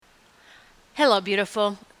Hello,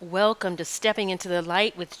 beautiful. Welcome to Stepping into the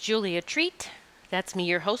Light with Julia Treat. That's me,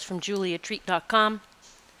 your host from juliatreat.com.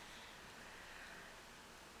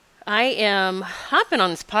 I am hopping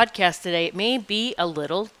on this podcast today. It may be a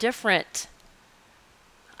little different.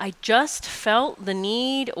 I just felt the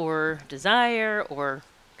need or desire or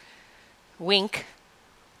wink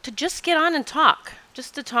to just get on and talk.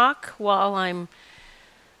 Just to talk while I'm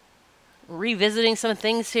revisiting some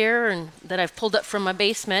things here and that I've pulled up from my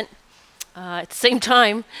basement. At the same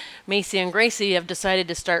time, Macy and Gracie have decided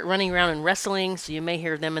to start running around and wrestling, so you may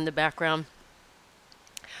hear them in the background.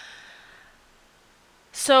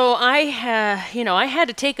 So I had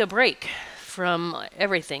to take a break from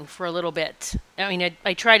everything for a little bit.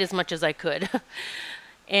 I tried as much as I could.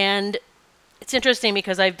 And it's interesting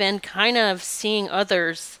because I've been kind of seeing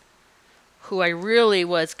others who I really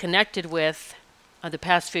was connected with the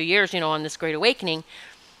past few years, on this Great Awakening.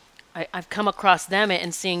 I've come across them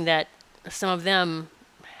and seeing that some of them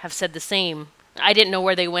have said the same. I didn't know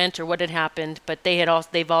where they went or what had happened, but they've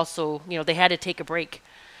also, they had to take a break.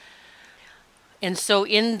 And so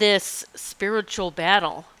in this spiritual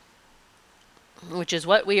battle, which is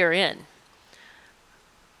what we are in,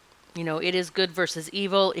 it is good versus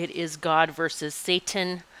evil, it is God versus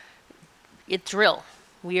Satan. It's real.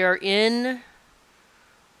 We are in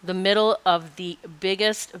the middle of the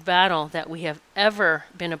biggest battle that we have ever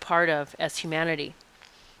been a part of as humanity.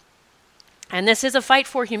 And this is a fight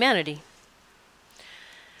for humanity.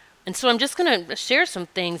 And so I'm just going to share some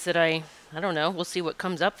things that I don't know, we'll see what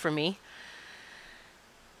comes up for me.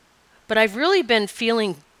 But I've really been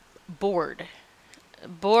feeling bored.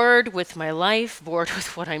 Bored with my life, bored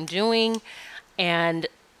with what I'm doing. And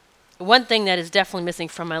one thing that is definitely missing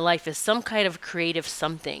from my life is some kind of creative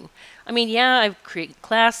something. I create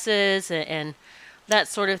classes and that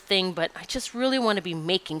sort of thing, but I just really want to be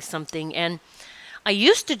making something. And I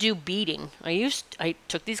used to do beading. I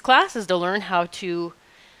took these classes to learn how to,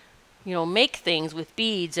 make things with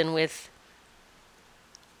beads and with,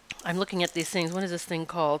 I'm looking at these things. What is this thing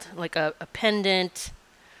called? Like a pendant.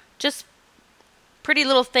 Just pretty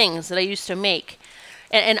little things that I used to make.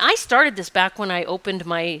 And I started this back when I opened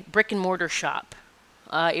my brick and mortar shop.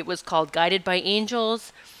 It was called Guided by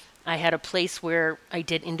Angels. I had a place where I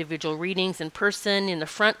did individual readings in person in the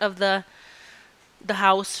front of the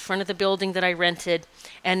house, front of the building that I rented.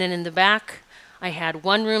 And then in the back, I had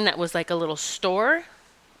one room that was like a little store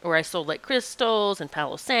where I sold like crystals and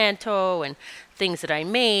Palo Santo and things that I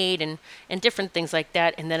made and different things like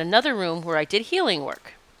that. And then another room where I did healing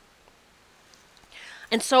work.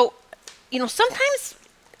 And so, sometimes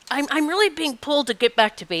I'm really being pulled to get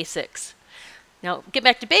back to basics. Now, get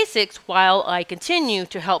back to basics while I continue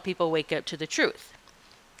to help people wake up to the truth.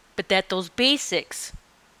 But that those basics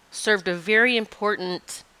served a very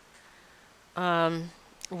important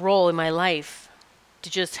role in my life to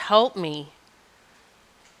just help me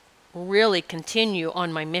really continue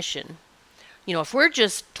on my mission. If we're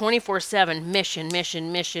just 24/7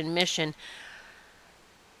 mission,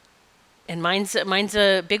 and mine's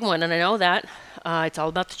a big one, and I know that. It's all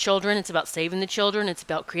about the children. It's about saving the children. It's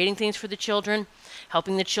about creating things for the children,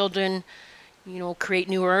 helping the children, create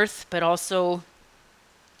new earth, but also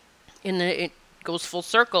it goes full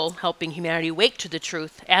circle, helping humanity wake to the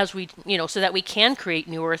truth as we, so that we can create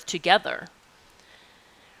new earth together.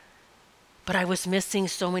 But I was missing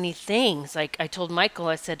so many things. Like I told Michael,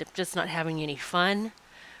 I said, I'm just not having any fun.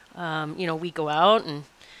 We go out and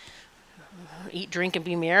eat, drink, and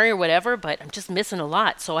be merry or whatever, but I'm just missing a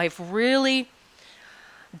lot. So I've really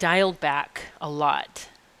dialed back a lot.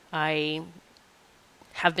 I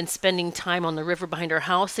have been spending time on the river behind our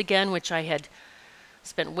house again, which I had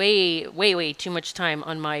spent way too much time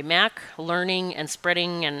on my Mac learning and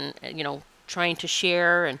spreading and, trying to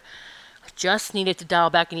share. And I just needed to dial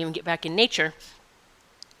back and even get back in nature.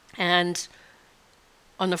 And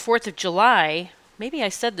on the 4th of July, maybe I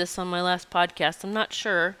said this on my last podcast, I'm not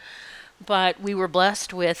sure, but we were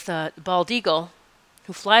blessed with a bald eagle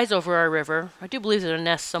who flies over our river. I do believe there's a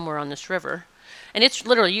nest somewhere on this river. And it's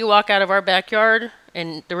literally, you walk out of our backyard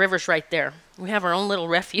and the river's right there. We have our own little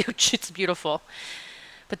refuge. It's beautiful.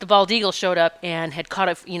 But the bald eagle showed up and had caught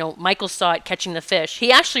it. Michael saw it catching the fish.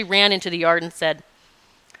 He actually ran into the yard and said,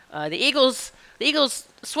 the eagle's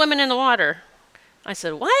swimming in the water. I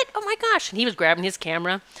said, what? Oh my gosh. And he was grabbing his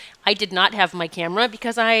camera. I did not have my camera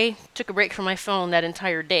because I took a break from my phone that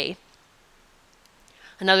entire day.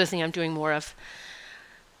 Another thing I'm doing more of.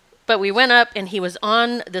 But we went up and he was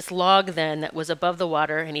on this log then that was above the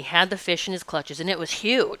water and he had the fish in his clutches and it was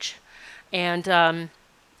huge. And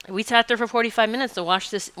We sat there for 45 minutes to watch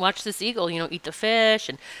this eagle, eat the fish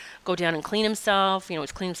and go down and clean himself.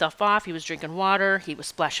 He's cleaning himself off. He was drinking water. He was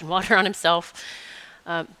splashing water on himself.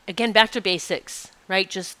 Again, back to basics, right?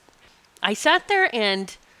 Just I sat there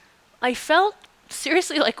and I felt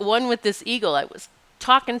seriously like one with this eagle. I was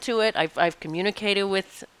talking to it. I've communicated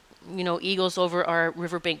with eagles over our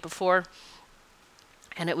riverbank before,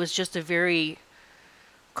 and it was just a very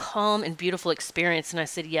calm and beautiful experience. And I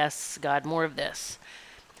said, "Yes, God, more of this."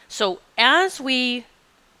 So as we,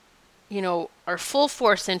 are full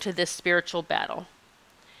force into this spiritual battle,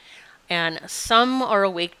 and some are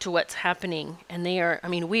awake to what's happening, and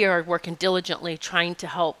we are working diligently trying to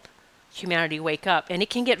help humanity wake up, and it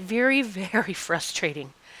can get very, very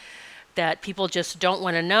frustrating that people just don't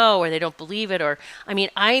want to know or they don't believe it. Or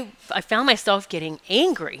I found myself getting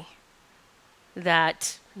angry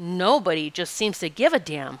that nobody just seems to give a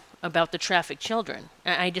damn about the trafficked children.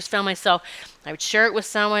 I just found myself, I would share it with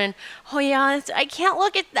someone. Oh yeah, I can't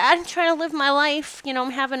look at that. I'm trying to live my life. I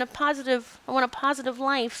want a positive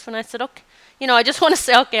life. And I said, okay, I just want to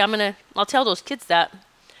say, okay, I'll tell those kids that,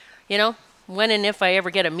 when and if I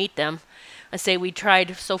ever get to meet them. I say, we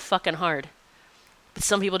tried so fucking hard. But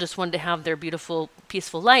some people just wanted to have their beautiful,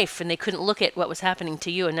 peaceful life, and they couldn't look at what was happening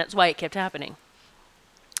to you, and that's why it kept happening.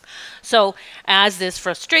 So as this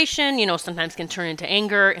frustration, sometimes can turn into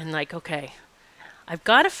anger, and like, okay, I've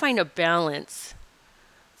got to find a balance.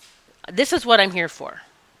 This is what I'm here for,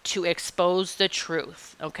 to expose the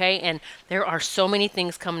truth, okay? And there are so many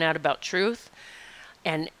things coming out about truth,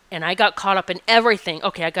 and I got caught up in everything.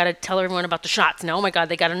 Okay, I got to tell everyone about the shots. Now, oh my God,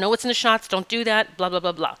 they got to know what's in the shots. Don't do that, blah, blah,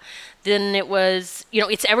 blah, blah. Then it was,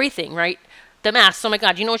 it's everything, right? The masks. Oh my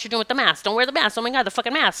God, you know what you're doing with the mask. Don't wear the mask. Oh my God, the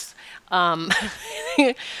fucking masks.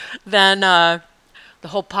 Then the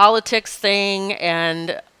whole politics thing.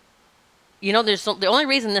 And, the only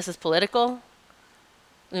reason this is political,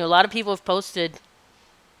 a lot of people have posted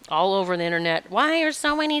all over the internet, why are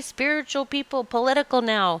so many spiritual people political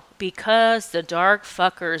now? Because the dark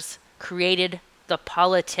fuckers created the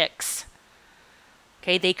politics.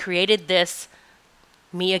 Okay, they created this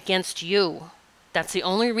me against you. That's the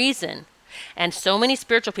only reason. And so many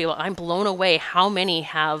spiritual people, I'm blown away how many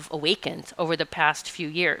have awakened over the past few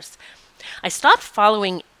years. I stopped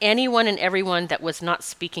following anyone and everyone that was not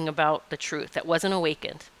speaking about the truth, that wasn't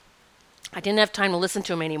awakened. I didn't have time to listen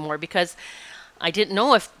to them anymore because I didn't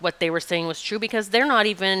know if what they were saying was true, because they're not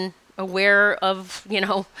even aware of,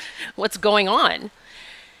 what's going on.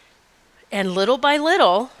 And little by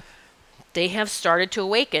little, they have started to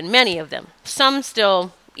awaken, many of them. Some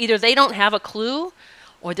still, either they don't have a clue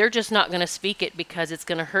or they're just not going to speak it because it's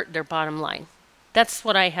going to hurt their bottom line. That's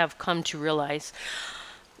what I have come to realize.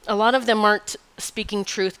 A lot of them aren't speaking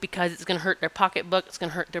truth because it's going to hurt their pocketbook, it's going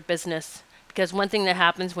to hurt their business. Because one thing that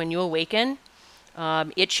happens when you awaken,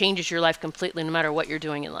 it changes your life completely no matter what you're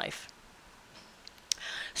doing in life.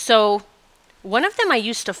 So one of them I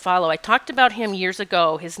used to follow, I talked about him years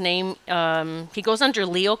ago. His name, he goes under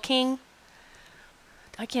Leo King.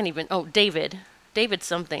 David. David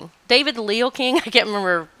something. David Leo King. I can't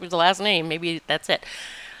remember the last name. Maybe that's it.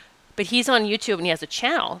 But he's on YouTube and he has a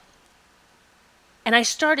channel. And I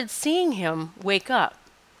started seeing him wake up.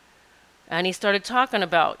 And he started talking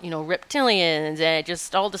about, reptilians and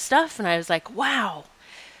just all the stuff. And I was like, wow.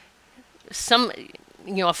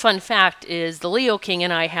 A fun fact is the Leo King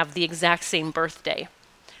and I have the exact same birthday.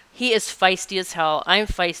 He is feisty as hell. I'm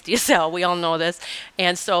feisty as hell. We all know this.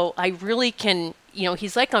 And so I really can,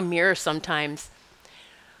 he's like a mirror sometimes.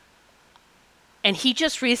 And he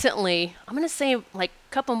just recently, I'm going to say like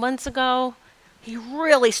a couple months ago, he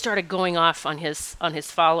really started going off on his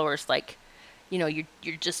followers. Like, you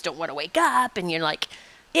just don't want to wake up and you're like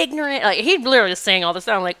ignorant. Like, he literally was saying all this.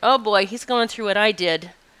 I'm like, oh boy, he's going through what I did.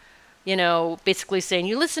 Basically saying,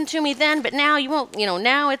 you listened to me then, but now you won't,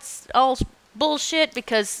 now it's all bullshit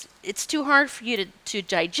because it's too hard for you to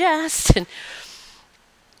digest.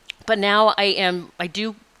 But now I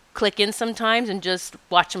do click in sometimes and just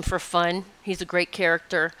watch him for fun. He's a great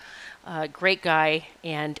character, great guy,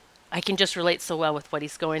 and I can just relate so well with what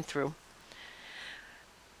he's going through.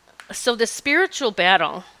 So the spiritual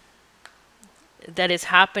battle that is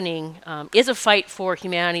happening is a fight for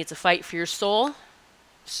humanity. It's a fight for your soul.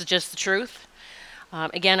 This is just the truth.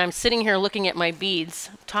 Again, I'm sitting here looking at my beads,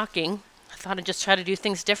 talking. I thought I'd just try to do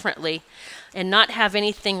things differently and not have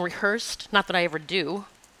anything rehearsed. Not that I ever do.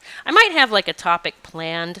 I might have like a topic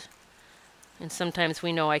planned, and sometimes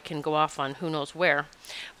we know I can go off on who knows where.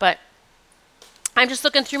 But I'm just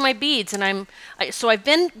looking through my beads, and so I've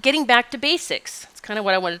been getting back to basics. It's kind of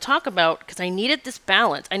what I want to talk about because I needed this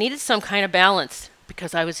balance. I needed some kind of balance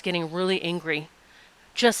because I was getting really angry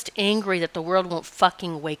just angry that the world won't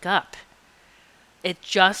fucking wake up. It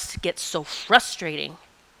just gets so frustrating.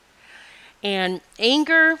 And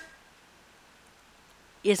anger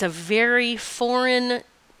is a very foreign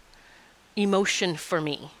emotion for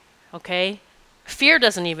me, okay? Fear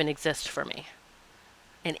doesn't even exist for me.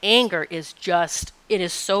 And anger is just, it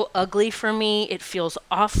is so ugly for me. It feels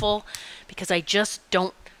awful because I just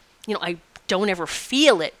don't, I don't ever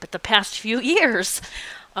feel it. But the past few years,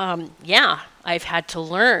 I've had to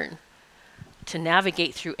learn to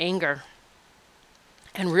navigate through anger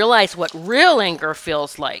and realize what real anger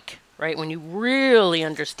feels like, right? When you really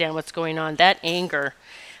understand what's going on, that anger,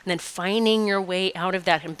 and then finding your way out of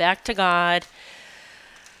that and back to God.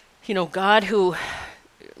 God who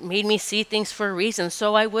made me see things for a reason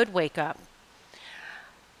so I would wake up.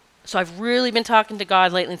 So I've really been talking to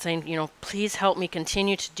God lately and saying, please help me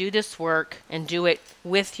continue to do this work and do it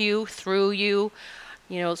with you, through you,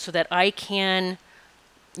 so that I can,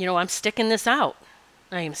 I'm sticking this out.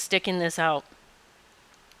 I am sticking this out.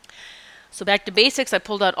 So back to basics, I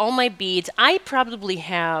pulled out all my beads. I probably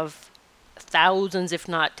have thousands, if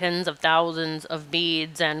not tens of thousands of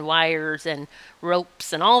beads and wires and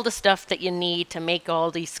ropes and all the stuff that you need to make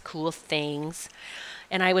all these cool things.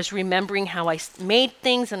 And I was remembering how I made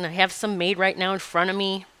things, and I have some made right now in front of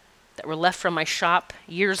me that were left from my shop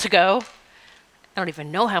years ago. I don't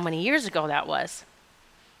even know how many years ago that was.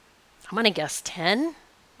 I'm going to guess 10.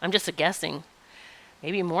 I'm just guessing.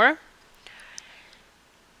 Maybe more.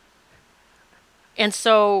 And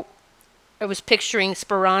so I was picturing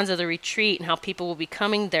Speranza, the retreat, and how people will be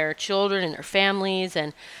coming there, children and their families,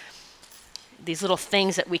 and these little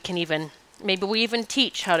things that we can maybe we even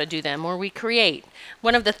teach how to do them, or we create.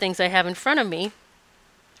 One of the things I have in front of me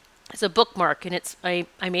is a bookmark, and I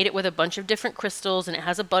made it with a bunch of different crystals, and it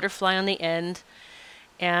has a butterfly on the end,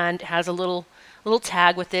 and has a little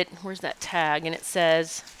tag with it. Where's that tag? And it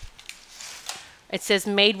says,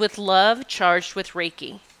 made with love, charged with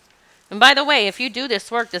Reiki. And by the way, if you do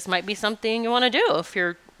this work, this might be something you want to do. If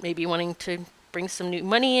you're maybe wanting to bring some new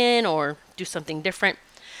money in or do something different.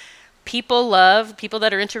 People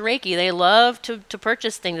that are into Reiki, they love to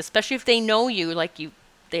purchase things, especially if they know you,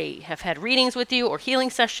 they have had readings with you or healing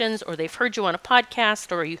sessions, or they've heard you on a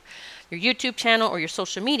podcast or your YouTube channel or your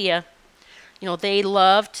social media. They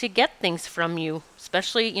love to get things from you,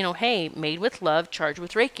 especially, hey, made with love, charged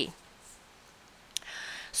with Reiki.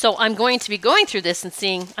 So I'm going to be going through this and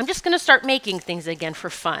seeing, I'm just going to start making things again for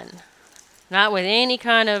fun. Not with any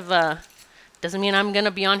kind of, doesn't mean I'm going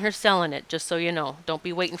to be on here selling it, just so you know. Don't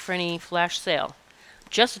be waiting for any flash sale.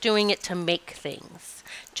 Just doing it to make things.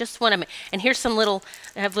 Just want to make, and here's some I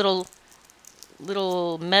have little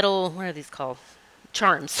metal, what are these called?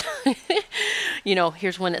 Charms.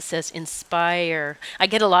 Here's one that says inspire. I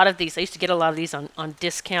get a lot of these. I used to get a lot of these on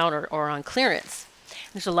discount or on clearance.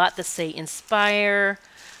 There's a lot that say inspire,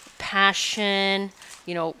 passion,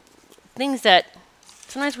 things that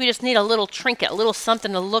sometimes we just need a little trinket, a little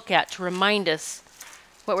something to look at to remind us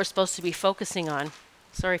what we're supposed to be focusing on.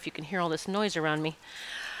 Sorry if you can hear all this noise around me.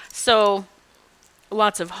 So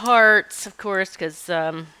lots of hearts, of course, because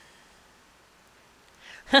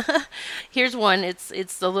here's one.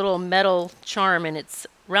 It's the little metal charm, and it's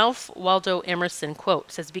Ralph Waldo Emerson quote.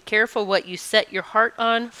 It says, "Be careful what you set your heart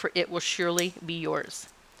on, for it will surely be yours."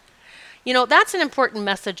 That's an important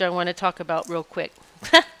message I want to talk about real quick.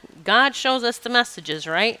 God shows us the messages,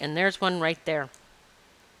 right? And there's one right there.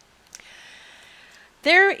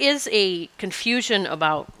 There is a confusion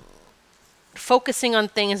about focusing on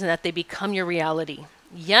things and that they become your reality.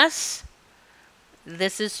 Yes,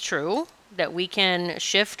 this is true, that we can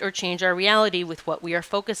shift or change our reality with what we are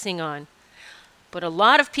focusing on. But a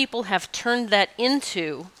lot of people have turned that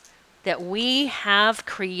into that we have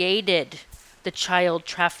created the child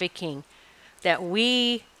trafficking, that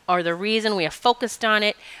we are the reason, we have focused on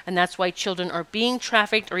it, and that's why children are being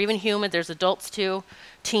trafficked, or even human, there's adults too,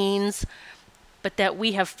 teens, but that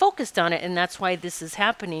we have focused on it, and that's why this is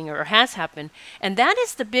happening, or has happened. And that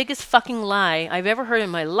is the biggest fucking lie I've ever heard in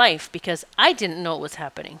my life, because I didn't know it was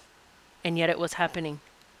happening, and yet it was happening.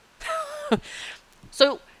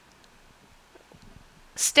 So,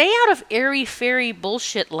 stay out of airy-fairy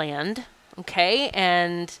bullshit land, okay,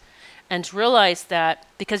 and realize that,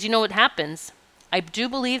 because you know what happens. I do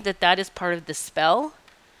believe that is part of the spell.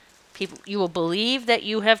 You will believe that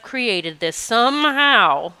you have created this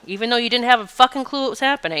somehow, even though you didn't have a fucking clue it was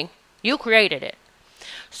happening. You created it.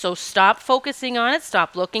 So stop focusing on it,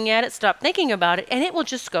 stop looking at it, stop thinking about it, and it will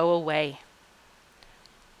just go away.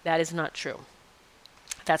 That is not true.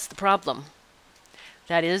 That's the problem.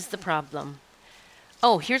 That is the problem.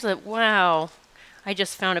 Oh, wow. I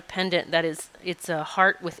just found a pendant it's a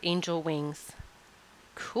heart with angel wings.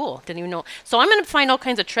 Cool. Didn't even know. So I'm going to find all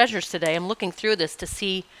kinds of treasures today. I'm looking through this to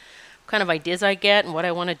see what kind of ideas I get and what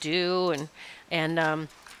I want to do, and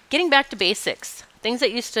getting back to basics. Things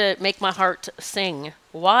that used to make my heart sing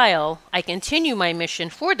while I continue my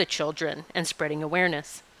mission for the children and spreading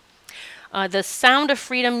awareness. The Sound of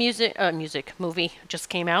Freedom music movie just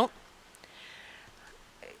came out.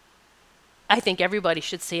 I think everybody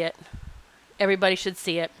should see it. Everybody should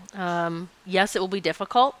see it. Yes, it will be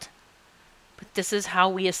difficult, but this is how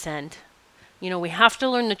we ascend. We have to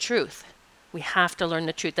learn the truth. We have to learn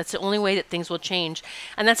the truth. That's the only way that things will change.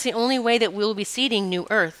 And that's the only way that we'll be seeding new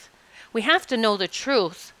earth. We have to know the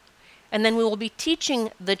truth, and then we will be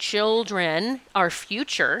teaching the children, our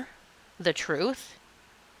future, the truth,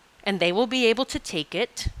 and they will be able to take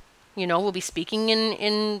it. We'll be speaking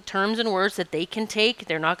in terms and words that they can take.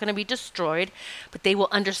 They're not going to be destroyed, but they will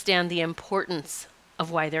understand the importance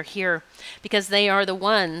of why they're here, because they are the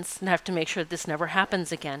ones that have to make sure that this never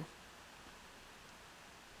happens again.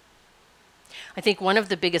 I think one of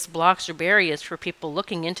the biggest blocks or barriers for people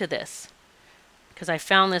looking into this, because I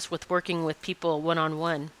found this with working with people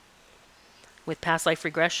one-on-one with past life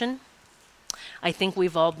regression, I think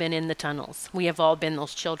we've all been in the tunnels. We have all been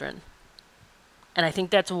those children. And I think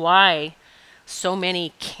that's why so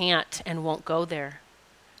many can't and won't go there.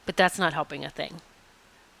 But that's not helping a thing,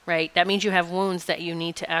 right? That means you have wounds that you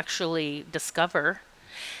need to actually discover.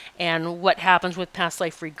 And what happens with past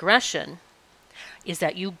life regression is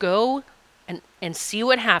that you go and see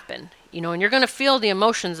what happened, and you're going to feel the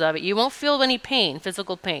emotions of it. You won't feel any pain,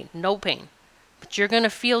 physical pain, no pain, but you're going to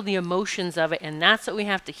feel the emotions of it, and that's what we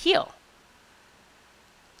have to heal.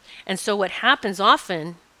 And so what happens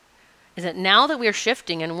often is that now that we're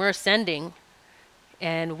shifting and we're ascending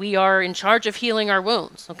and we are in charge of healing our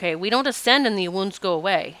wounds, okay, we don't ascend and the wounds go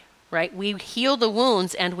away, right? We heal the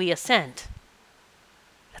wounds and we ascend.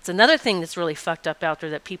 That's another thing that's really fucked up out there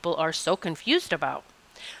that people are so confused about.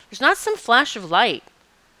 There's not some flash of light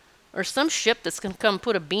or some ship that's going to come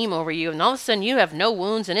put a beam over you and all of a sudden you have no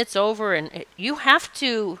wounds and it's over, and you have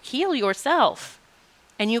to heal yourself.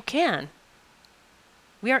 And you can.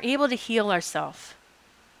 We are able to heal ourselves.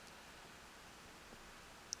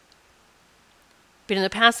 But in the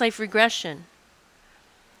past life regression,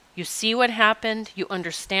 you see what happened, you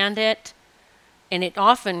understand it, and it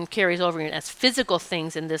often carries over as physical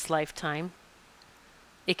things in this lifetime.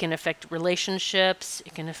 It can affect relationships.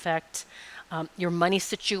 It can affect your money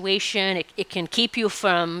situation. It can keep you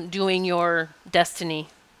from doing your destiny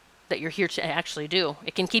that you're here to actually do.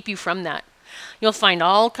 It can keep you from that. You'll find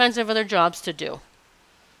all kinds of other jobs to do.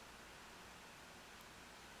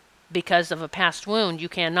 Because of a past wound, you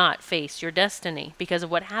cannot face your destiny because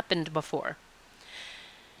of what happened before.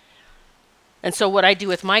 And so what I do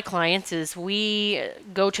with my clients is we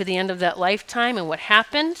go to the end of that lifetime and what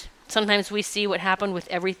happened. Sometimes we see what happened with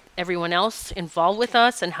everyone else involved with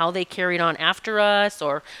us and how they carried on after us,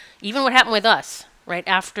 or even what happened with us, right,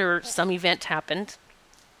 after some event happened.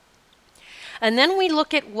 And then we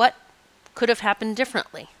look at what could have happened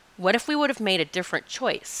differently. What if we would have made a different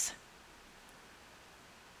choice?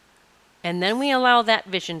 And then we allow that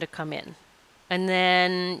vision to come in. And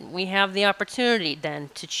then we have the opportunity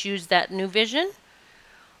then to choose that new vision,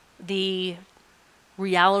 the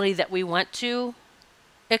reality that we want to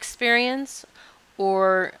experience,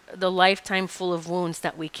 or the lifetime full of wounds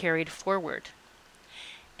that we carried forward.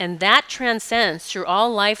 And that transcends through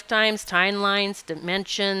all lifetimes, timelines,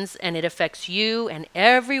 dimensions, and it affects you and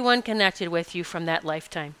everyone connected with you from that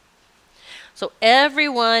lifetime. So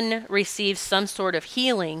everyone receives some sort of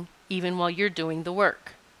healing even while you're doing the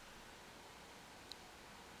work.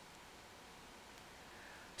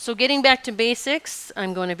 So getting back to basics,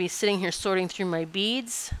 I'm going to be sitting here sorting through my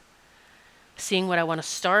beads, seeing what I want to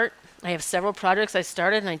start. I have several projects I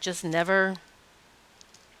started and I just never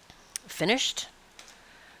finished.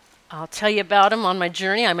 I'll tell you about them on my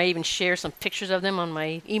journey. I might even share some pictures of them on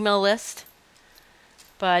my email list.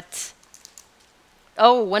 But,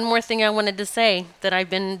 one more thing I wanted to say that I've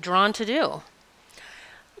been drawn to do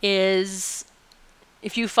is,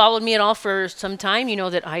 if you followed me at all for some time, you know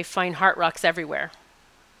that I find heart rocks everywhere.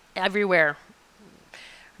 Everywhere.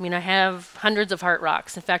 I mean, I have hundreds of heart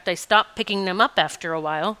rocks. In fact, I stopped picking them up after a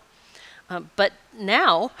while. But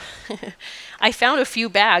now, I found a few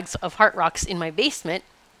bags of heart rocks in my basement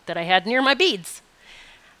that I had near my beads.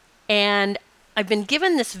 And I've been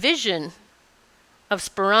given this vision of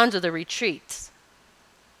Speranza, the retreats,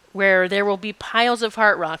 where there will be piles of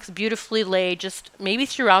heart rocks beautifully laid, just maybe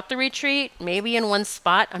throughout the retreat, maybe in one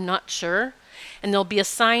spot, I'm not sure. And there'll be a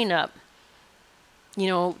sign up,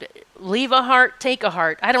 leave a heart, take a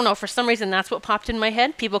heart. I don't know, for some reason that's what popped in my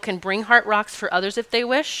head. People can bring heart rocks for others if they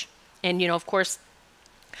wish. And, of course,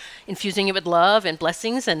 infusing it with love and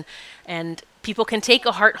blessings, and people can take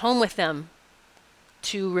a heart home with them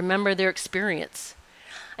to remember their experience.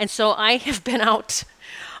 And so I have been out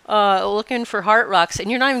looking for heart rocks, and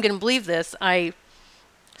you're not even going to believe this.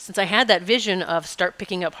 Since I had that vision of start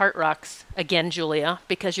picking up heart rocks again, Julia,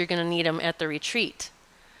 because you're going to need them at the retreat.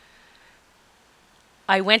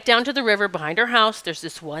 I went down to the river behind our house. There's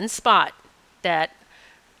this one spot that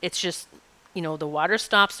it's just, the water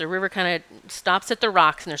stops, the river kind of stops at the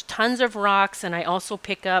rocks, and there's tons of rocks. And I also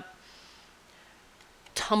pick up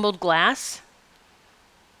tumbled glass.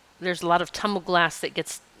 There's a lot of tumbled glass that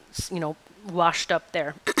gets, washed up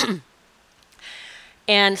there.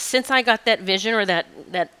 And since I got that vision or that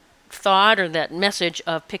thought or that message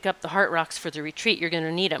of pick up the heart rocks for the retreat, you're going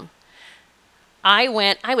to need them. I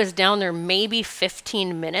was down there maybe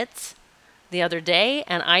 15 minutes the other day,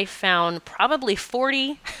 and I found probably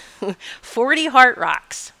 40 heart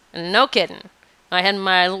rocks. And no kidding. I had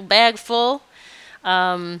my little bag full.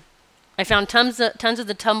 I found tons of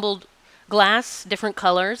the tumbled glass, different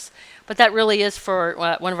colors. But that really is for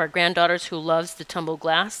one of our granddaughters who loves the tumbled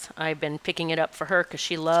glass. I've been picking it up for her because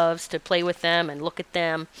she loves to play with them and look at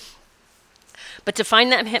them. But to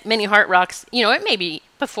find that many heart rocks, it maybe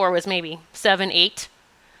before was maybe 7, 8.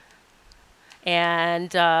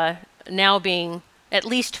 And now being at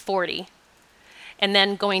least 40. And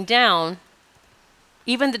then going down,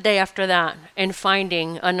 even the day after that, and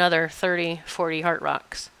finding another 30, 40 heart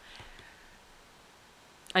rocks.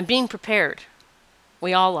 I'm being prepared.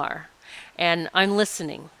 We all are. And I'm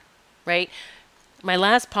listening, right? My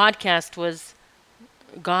last podcast was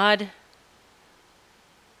God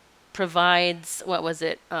provides, what was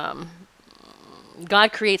it?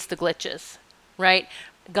 God creates the glitches, right?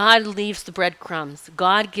 God leaves the breadcrumbs.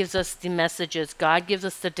 God gives us the messages. God gives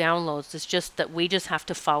us the downloads. It's just that we just have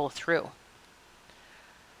to follow through.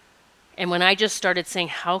 And when I just started saying,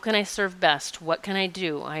 how can I serve best? What can I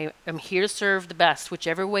do? I am here to serve the best,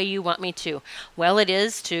 whichever way you want me to. Well, it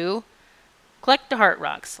is to collect the heart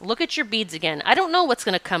rocks. Look at your beads again. I don't know what's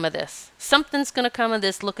going to come of this. Something's going to come of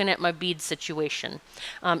this looking at my bead situation.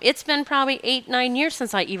 It's been probably 8, 9 years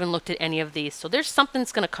since I even looked at any of these. So there's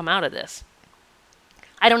something's going to come out of this.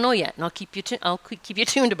 I don't know yet, and I'll keep you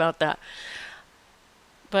tuned about that.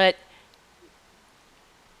 But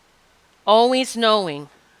always knowing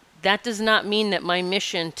that does not mean that my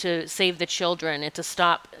mission to save the children and to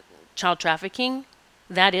stop child trafficking,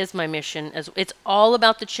 that is my mission. It's all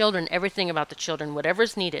about the children, everything about the children,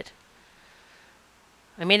 whatever's needed.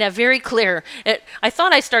 I made that very clear. I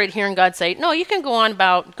thought I started hearing God say, no, you can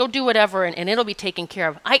go do whatever, and it'll be taken care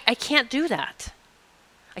of. I can't do that.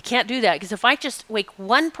 I can't do that, because if I just wake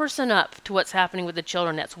one person up to what's happening with the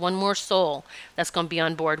children, that's one more soul that's going to be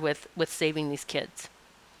on board with saving these kids.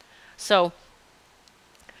 So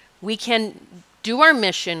we can do our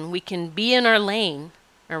mission, we can be in our lane,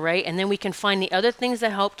 all right? And then we can find the other things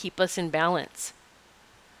that help keep us in balance.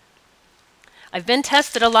 I've been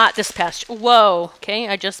tested a lot this past year. Whoa, okay,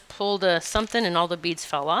 I just pulled something and all the beads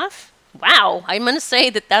fell off. Wow, I'm going to say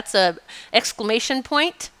that's a exclamation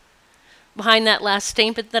point behind that last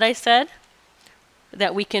statement that I said,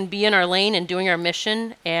 that we can be in our lane and doing our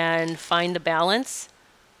mission and find the balance.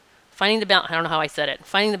 I don't know how I said it.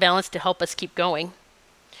 Finding the balance to help us keep going.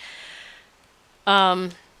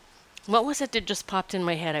 What was it that just popped in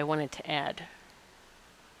my head I wanted to add?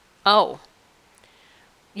 Oh,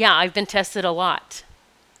 yeah, I've been tested a lot.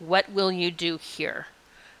 What will you do here?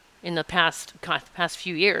 In the past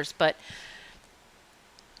few years, but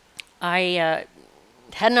I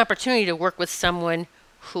had an opportunity to work with someone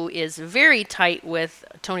who is very tight with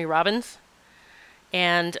Tony Robbins.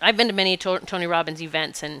 And I've been to many Tony Robbins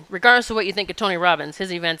events, and regardless of what you think of Tony Robbins,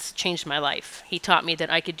 his events changed my life. He taught me that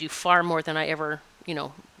I could do far more than I ever,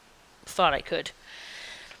 thought I could.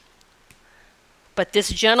 But this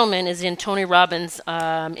gentleman is in Tony Robbins'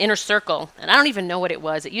 inner circle, and I don't even know what it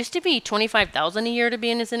was. It used to be $25,000 a year to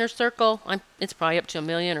be in his inner circle. It's probably up to $1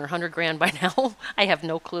 million or $100,000 by now. I have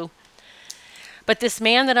no clue. But this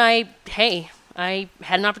man that I had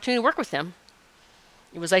an opportunity to work with him.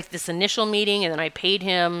 It was like this initial meeting, and then I paid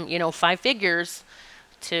him, 5 figures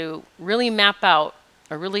to really map out,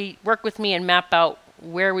 or really work with me and map out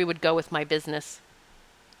where we would go with my business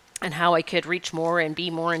and how I could reach more and be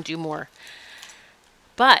more and do more.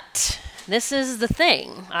 But this is the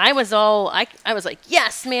thing. I was like,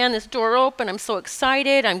 yes, man, this door open. I'm so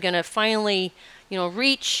excited. I'm going to finally,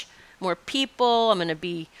 reach more people. I'm going to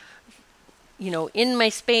be, in my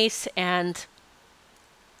space. And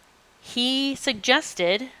he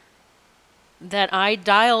suggested that I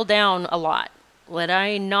dial down a lot. That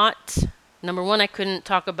I not, number one, I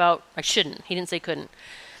shouldn't. He didn't say couldn't.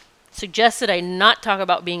 suggested I not talk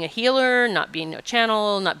about being a healer, not being a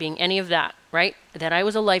channel, not being any of that, right? That I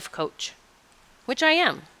was a life coach, which I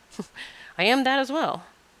am. I am that as well.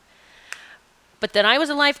 But that I was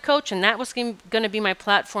a life coach and that was going to be my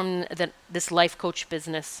platform, that this life coach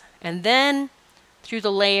business. And then through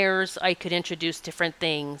the layers, I could introduce different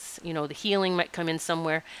things. You know, the healing might come in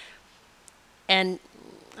somewhere. And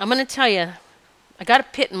I'm going to tell you, I got a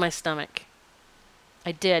pit in my stomach.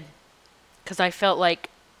 I did. Because I felt like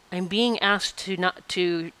I'm being asked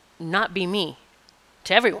to not be me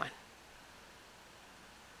to everyone.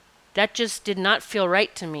 That just did not feel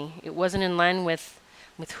right to me. It wasn't in line with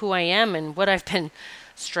who I am and what I've been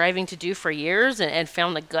striving to do for years, and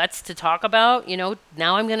found the guts to talk about. You know,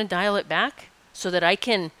 now I'm going to dial it back so that I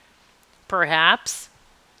can perhaps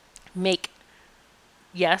make,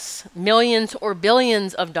 yes, millions or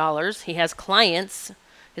billions of dollars. He has clients.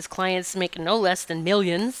 His clients make no less than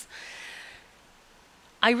millions.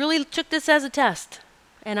 I really took this as a test,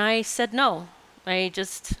 and I said no.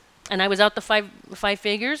 And I was out the five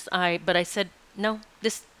figures. But I said no.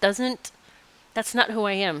 That's not who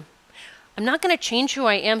I am. I'm not going to change who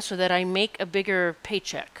I am so that I make a bigger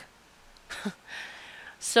paycheck.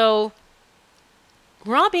 So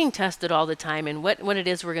we're all being tested all the time, and what it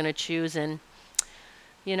is we're going to choose. And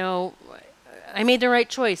you know, I made the right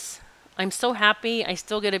choice. I'm so happy. I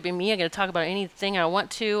still get to be me. I get to talk about anything I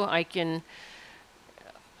want to.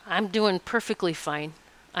 I'm doing perfectly fine.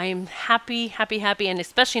 I am happy, happy, happy, and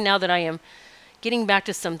especially now that I am getting back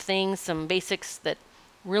to some things, some basics that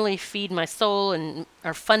really feed my soul and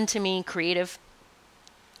are fun to me, creative.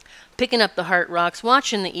 Picking up the heart rocks,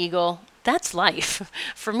 watching the eagle, that's life.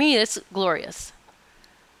 For me, it's glorious.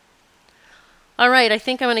 All right, I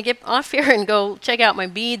think I'm going to get off here and go check out my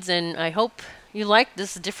beads, and I hope you like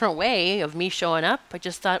this different way of me showing up. I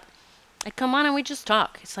just thought I'd come on and we just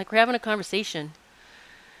talk. It's like we're having a conversation.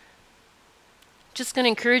 Just going to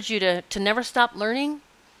encourage you to never stop learning.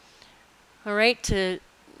 All right, to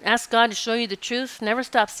ask God to show you the truth. Never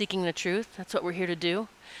stop seeking the truth. That's what we're here to do.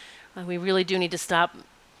 We really do need to stop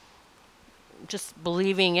just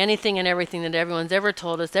believing anything and everything that everyone's ever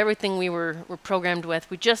told us, everything we were programmed with.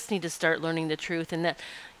 We just need to start learning the truth, and that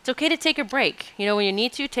it's okay to take a break. You know, when you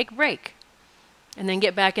need to, take a break. And then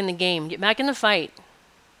get back in the game. Get back in the fight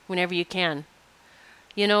whenever you can.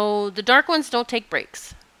 You know, the dark ones don't take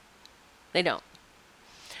breaks. They don't.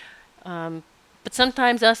 But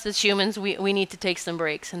sometimes us as humans, we need to take some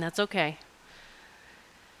breaks, and that's okay.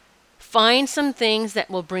 Find some things that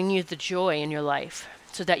will bring you the joy in your life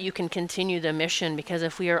so that you can continue the mission, because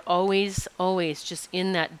if we are always just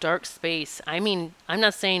in that dark space, I mean, I'm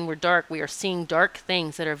not saying we're dark, we are seeing dark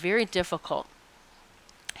things that are very difficult.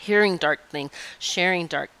 Hearing dark things, sharing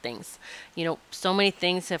dark things. You know, so many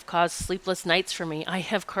things have caused sleepless nights for me. I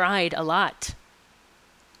have cried a lot.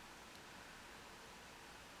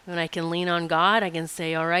 When I can lean on God, I can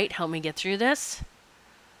say, all right, help me get through this.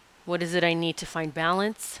 What is it I need to find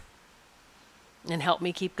balance? And help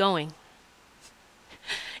me keep going.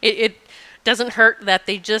 It doesn't hurt that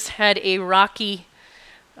they just had a Rocky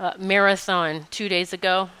marathon 2 days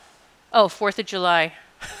ago. Oh, 4th of July.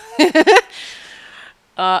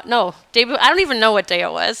 No, I don't even know what day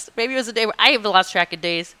it was. Maybe it was a day where I have lost track of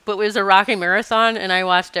days, but it was a Rocky marathon, and I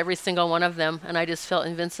watched every single one of them, and I just felt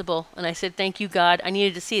invincible. And I said, thank you, God. I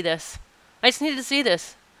needed to see this. I just needed to see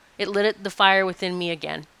this. It lit the fire within me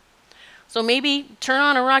again. So maybe turn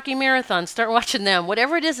on a Rocky marathon, start watching them.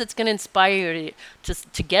 Whatever it is that's going to inspire you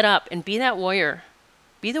to get up and be that warrior.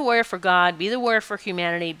 Be the warrior for God. Be the warrior for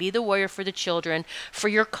humanity. Be the warrior for the children, for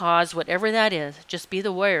your cause, whatever that is. Just be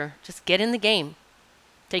the warrior. Just get in the game.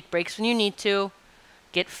 Take breaks when you need to.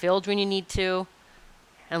 Get filled when you need to.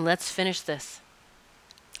 And let's finish this.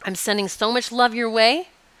 I'm sending so much love your way.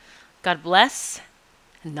 God bless,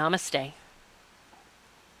 and namaste.